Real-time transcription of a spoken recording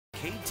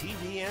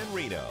KTVN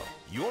Reno.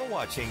 You're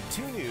watching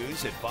 2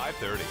 News at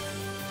 5:30.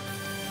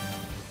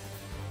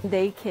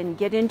 They can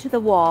get into the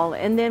wall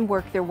and then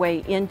work their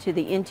way into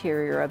the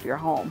interior of your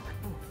home.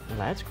 Well,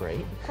 that's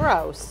great.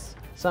 Gross.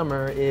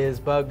 Summer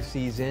is bug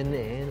season,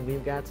 and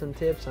we've got some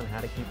tips on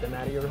how to keep them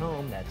out of your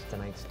home. That's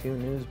tonight's 2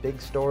 News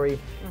big story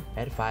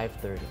at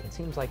 5:30. It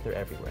seems like they're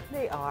everywhere.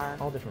 They are.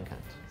 All different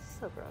kinds.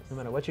 So gross. No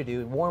matter what you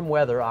do, warm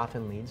weather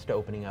often leads to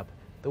opening up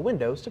the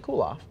windows to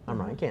cool off. I'm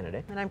Ryan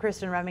Kennedy. And I'm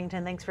Kristen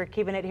Remington. Thanks for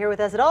keeping it here with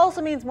us. It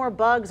also means more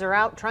bugs are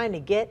out trying to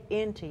get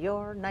into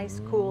your nice,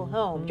 cool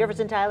home.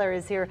 Jefferson Tyler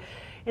is here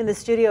in the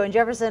studio. And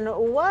Jefferson,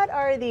 what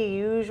are the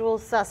usual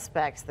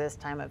suspects this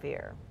time of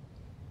year?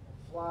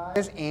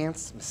 Flies,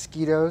 ants,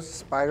 mosquitoes,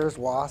 spiders,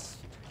 wasps,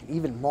 and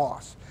even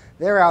moths.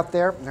 They're out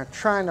there and they're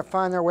trying to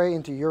find their way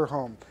into your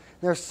home.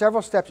 There are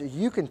several steps that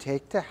you can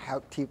take to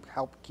help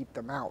keep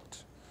them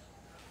out.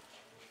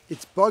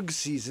 It's bug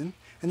season,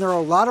 and there are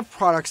a lot of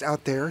products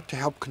out there to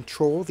help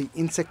control the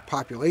insect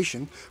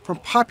population from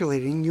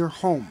populating your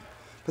home.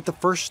 But the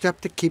first step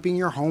to keeping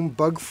your home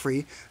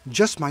bug-free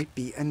just might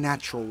be a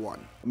natural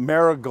one.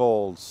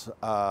 Marigolds,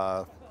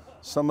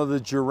 some of the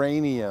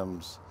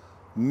geraniums,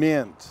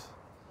 mint,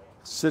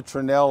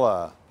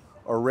 citronella,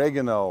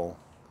 oregano,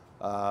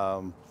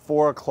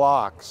 4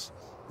 o'clocks.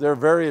 They're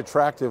very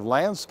attractive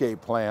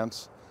landscape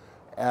plants,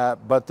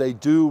 but they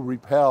do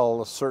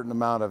repel a certain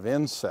amount of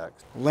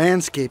insects.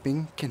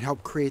 Landscaping can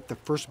help create the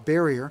first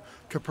barrier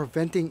to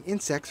preventing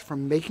insects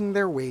from making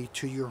their way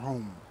to your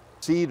home.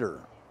 Cedar,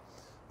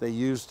 they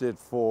used it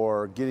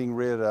for getting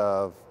rid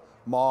of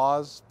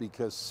moths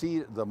because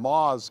the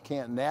moths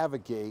can't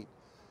navigate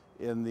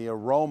in the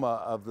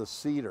aroma of the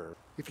cedar.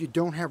 If you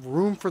don't have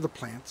room for the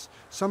plants,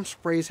 some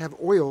sprays have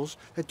oils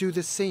that do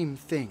the same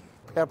thing.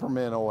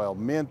 Peppermint oil,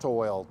 mint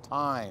oil,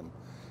 thyme,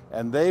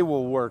 and they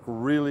will work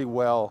really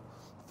well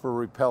for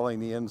repelling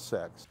the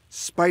insects.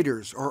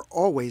 Spiders are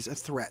always a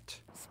threat.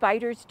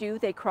 Spiders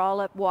they crawl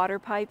up water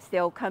pipes.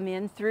 They'll come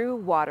in through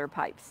water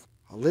pipes.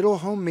 A little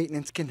home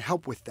maintenance can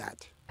help with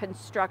that.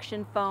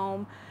 Construction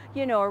foam,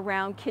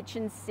 around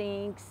kitchen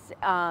sinks,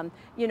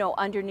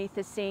 underneath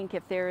the sink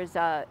if there is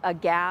a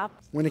gap.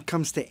 When it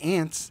comes to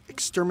ants,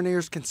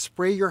 exterminators can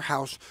spray your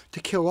house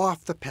to kill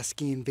off the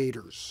pesky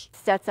invaders.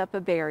 Sets up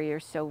a barrier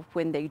so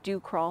when they do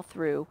crawl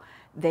through,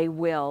 they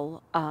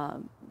will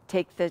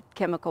take the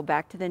chemical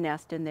back to the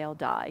nest and they'll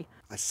die.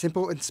 A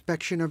simple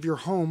inspection of your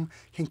home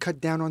can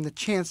cut down on the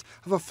chance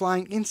of a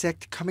flying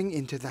insect coming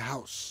into the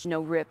house.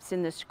 No rips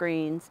in the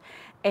screens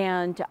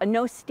and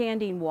no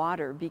standing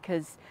water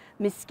because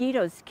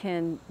mosquitoes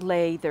can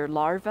lay their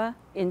larvae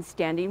in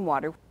standing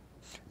water.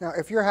 Now,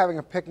 if you're having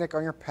a picnic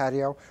on your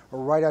patio or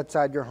right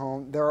outside your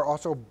home, there are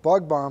also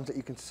bug bombs that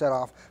you can set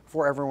off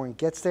before everyone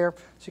gets there,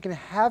 so you can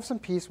have some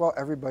peace while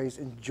everybody's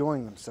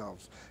enjoying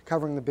themselves.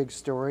 Covering the big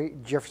story,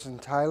 Jefferson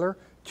Tyler,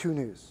 2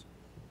 News.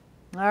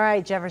 All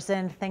right,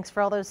 Jefferson, thanks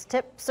for all those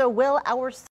tips. So will our